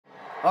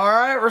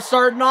Alright, we're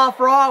starting off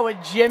Raw with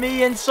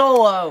Jimmy and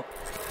Solo.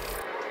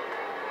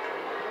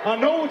 I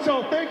know what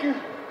y'all thinking.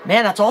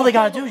 Man, that's all they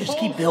gotta do is just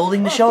keep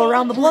building the show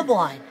around the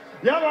bloodline.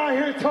 Y'all out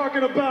here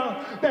talking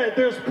about that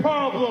there's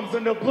problems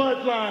in the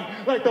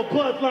bloodline, like the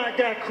bloodline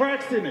got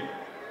cracks in it.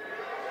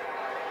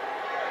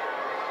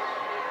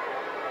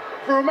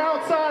 From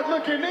outside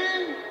looking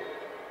in,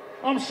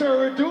 I'm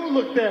sure it do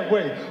look that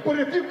way. But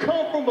if you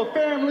come from a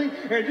family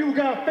and you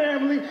got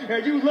family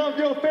and you love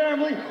your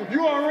family,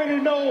 you already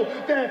know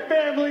that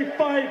family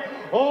fight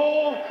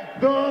all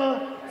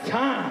the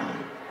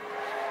time.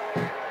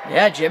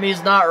 Yeah,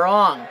 Jimmy's not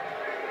wrong.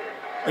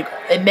 Like,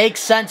 it makes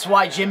sense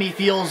why Jimmy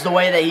feels the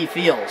way that he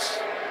feels.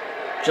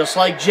 Just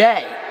like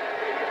Jay.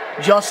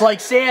 Just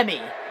like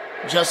Sammy.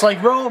 Just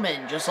like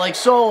Roman. Just like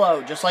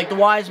Solo. Just like the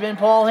wise man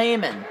Paul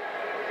Heyman.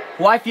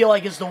 Who I feel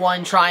like is the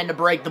one trying to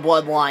break the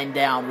bloodline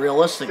down,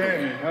 realistically.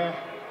 Sammy, huh?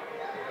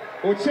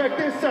 Well, check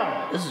this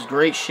out. This is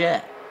great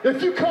shit.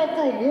 If you come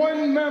from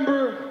one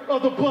member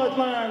of the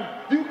bloodline,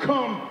 you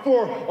come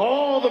for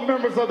all the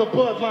members of the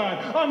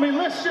bloodline. I mean,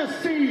 let's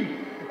just see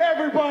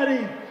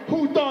everybody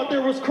who thought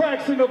there was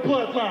cracks in the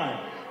bloodline.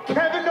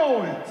 Kevin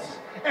Owens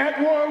at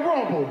Royal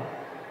Rumble.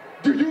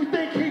 Do you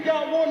think he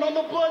got one on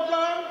the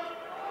bloodline?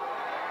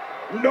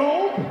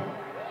 Nope.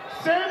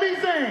 Sami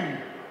Zayn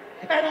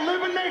at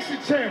Elimination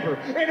Chamber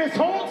in his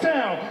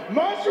hometown,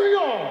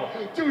 Montreal.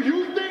 Do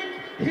you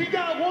think he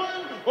got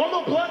one on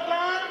the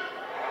bloodline?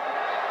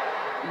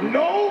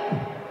 Nope.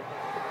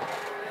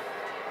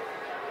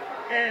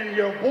 And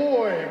your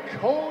boy,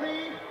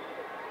 Cody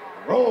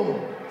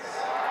Rhodes.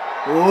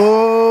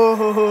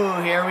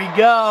 Ooh, here we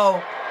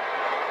go.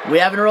 We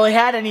haven't really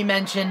had any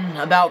mention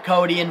about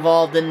Cody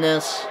involved in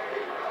this.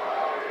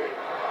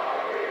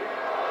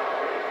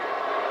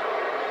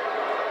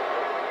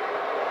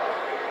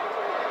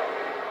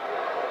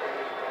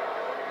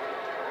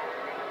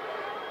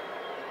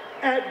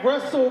 At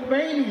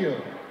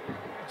WrestleMania,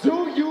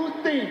 do you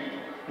think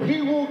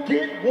he will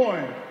get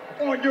one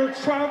on your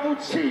tribal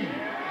chief,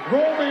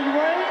 Roman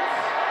Reigns?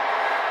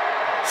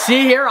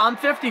 See here, I'm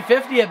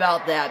 50-50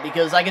 about that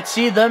because I could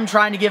see them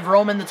trying to give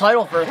Roman the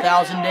title for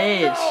 1,000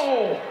 days.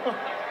 No.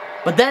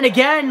 But then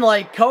again,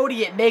 like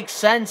Cody, it makes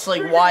sense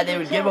like why they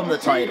would give him the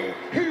title.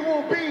 He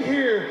will be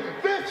here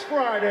this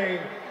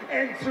Friday,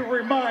 and to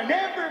remind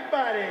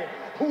everybody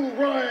who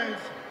runs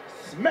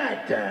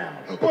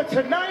SmackDown. But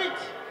tonight,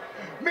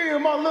 me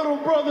and my little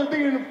brother,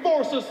 the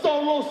Enforcer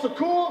Solo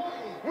Sikoa,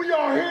 we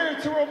are here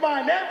to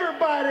remind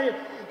everybody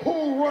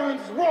who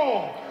runs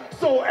Raw.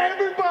 So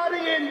everybody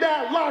in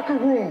that locker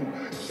room,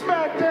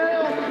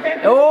 SmackDown,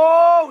 and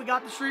oh, we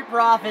got the Street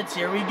Profits.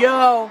 Here we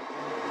go.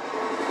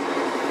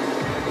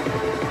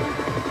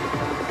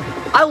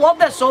 I love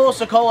that Solo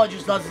Sikoa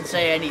just doesn't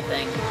say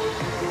anything.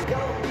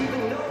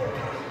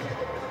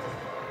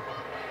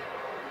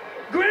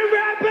 Grand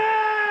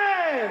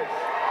Rapids!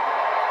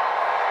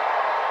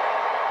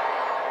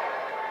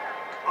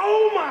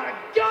 Oh my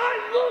God,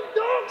 look,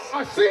 dogs!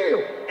 I see him.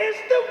 It's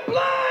the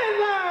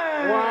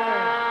Bloodline! Wow!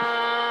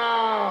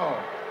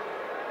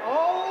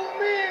 Oh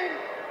man,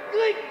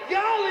 good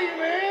golly,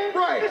 man!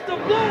 Right. It's the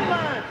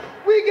Bloodline.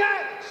 We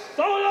got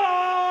Solo.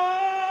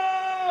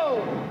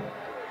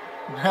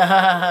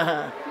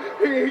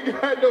 He ain't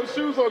got no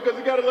shoes on because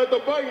he got to let the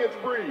bunions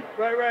breathe.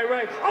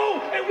 Right. Oh,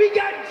 and we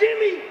got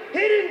Jimmy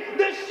hitting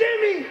the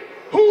shimmy.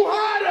 Who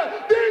harder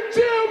than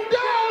Jim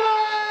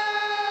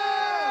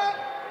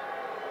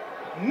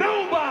Dollar?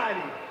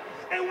 Nobody.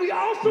 And we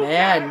also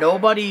man, got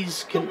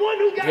nobody's the one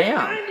who got damn.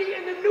 90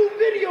 in the new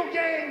video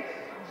game,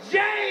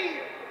 Jay.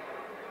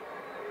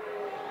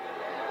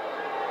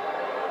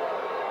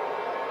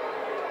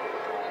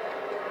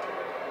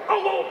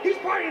 Oh, he's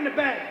partying in the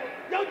back.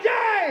 Yo,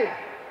 Jay!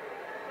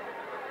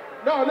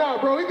 No,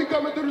 bro, he be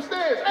coming through the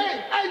stairs.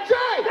 Hey,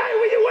 Jay! Jay,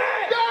 where you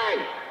at?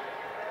 Jay!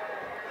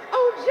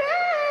 Oh,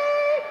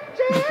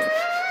 Jay!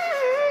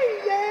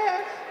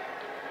 Yes!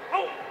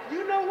 Oh,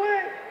 you know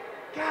what?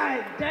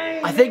 God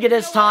dang. I think it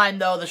is time,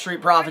 though, the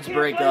Street Profits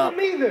break up.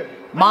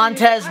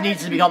 Montez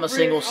needs to become a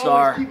single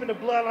star,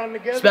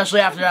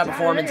 especially after that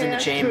performance in the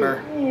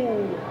Chamber.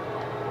 Ooh.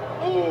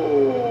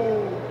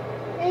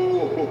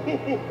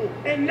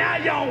 And now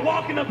y'all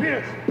walking up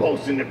here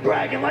boasting and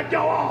bragging like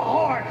y'all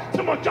all hard.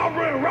 So much y'all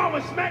running around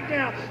with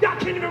SmackDown. Y'all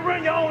can't even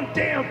run your own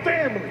damn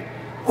family.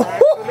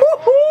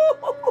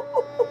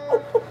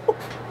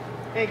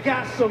 And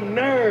got some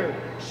nerve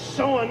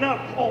showing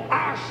up on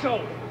our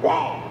show.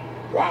 Raw.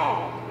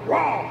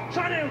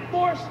 Trying to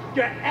enforce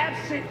your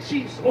absent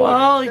Chiefs.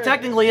 Well, he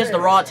technically is the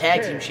Raw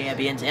Tag Team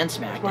Champions and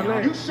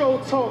SmackDown. You show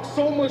talk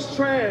so much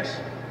trash,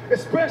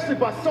 especially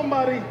by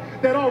somebody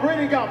that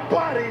already got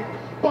bodied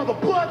by the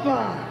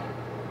bloodline.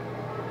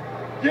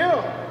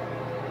 Yeah.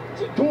 What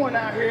you doing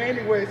out here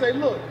anyways? Hey,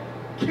 look,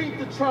 keep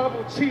the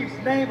tribal chief's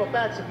name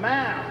about your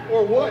mouth.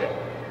 Or what?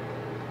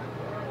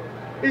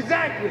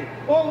 Exactly.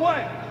 Or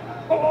what?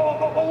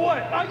 Or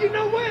what? Oh, you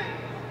know what?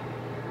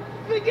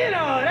 Forget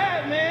all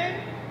that, man.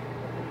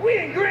 We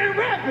in Grand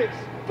Rapids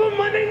for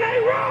Monday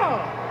Night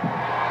Raw.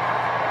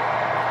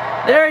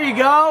 There you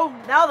go.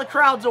 Now the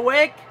crowd's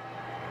awake.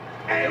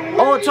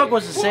 All it took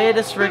was to say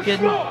this freaking...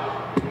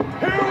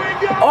 Here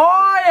we go.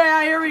 Oh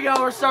yeah, here we go.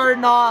 We're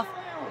starting off.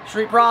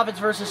 Street Profits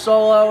versus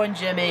Solo and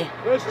Jimmy.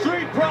 The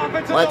Street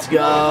Profits. Let's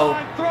go.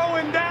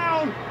 Throwing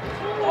down.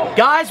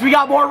 Guys, we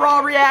got more Raw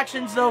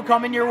reactions though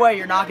coming your way.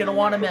 You're not gonna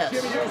want to miss.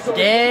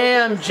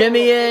 Damn,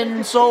 Jimmy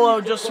and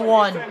Solo just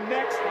won.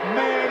 Next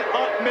man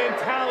up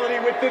mentality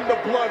within the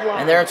bloodline.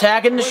 And they're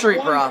attacking the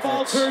Street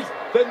Profits. Falters,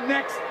 the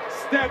next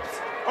steps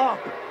up.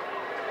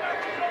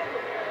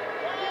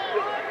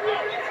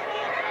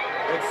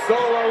 And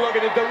Solo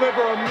looking to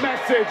deliver a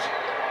message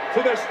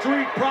to the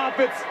Street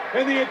Profits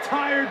and the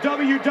entire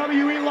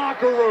WWE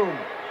locker room.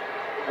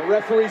 The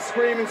referee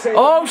screaming, saying,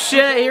 "Oh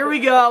shit! Here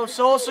we go."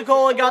 Solo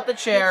Sikoa got the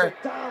chair.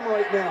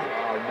 Right now.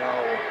 Oh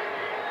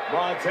no!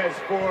 Montez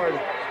Ford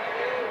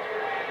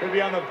could be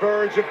on the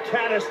verge of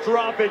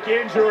catastrophic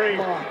injury.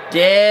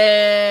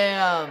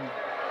 Damn.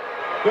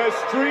 The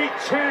Street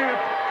Champ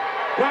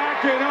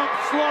backing up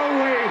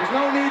slowly. There's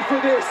no need for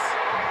this.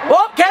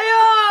 Oh,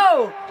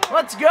 KO!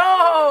 Let's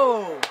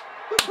go!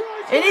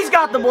 And he's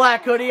got the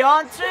black hoodie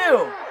on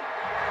too.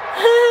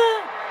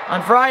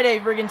 On Friday,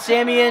 friggin'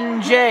 Sammy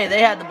and Jay, they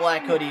had the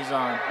black hoodies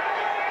on.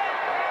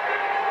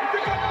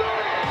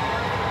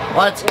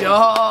 Let's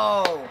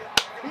go!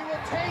 He will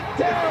take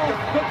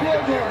down the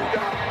Bloodline.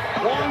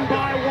 One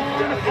by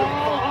one,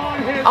 all on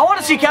his. I want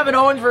to see Kevin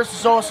Owens versus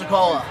Solo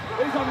Sikoa.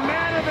 He's a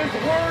man of his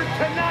word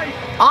tonight.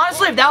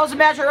 Honestly, if that was a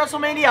match at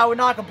WrestleMania, I would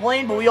not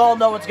complain, but we all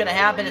know what's going to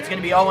happen. It's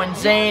going to be Owens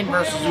Zayn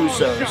versus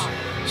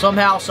Usos.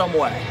 Somehow, some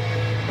way.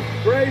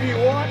 Brady,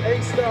 what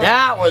a start.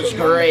 That was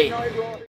great.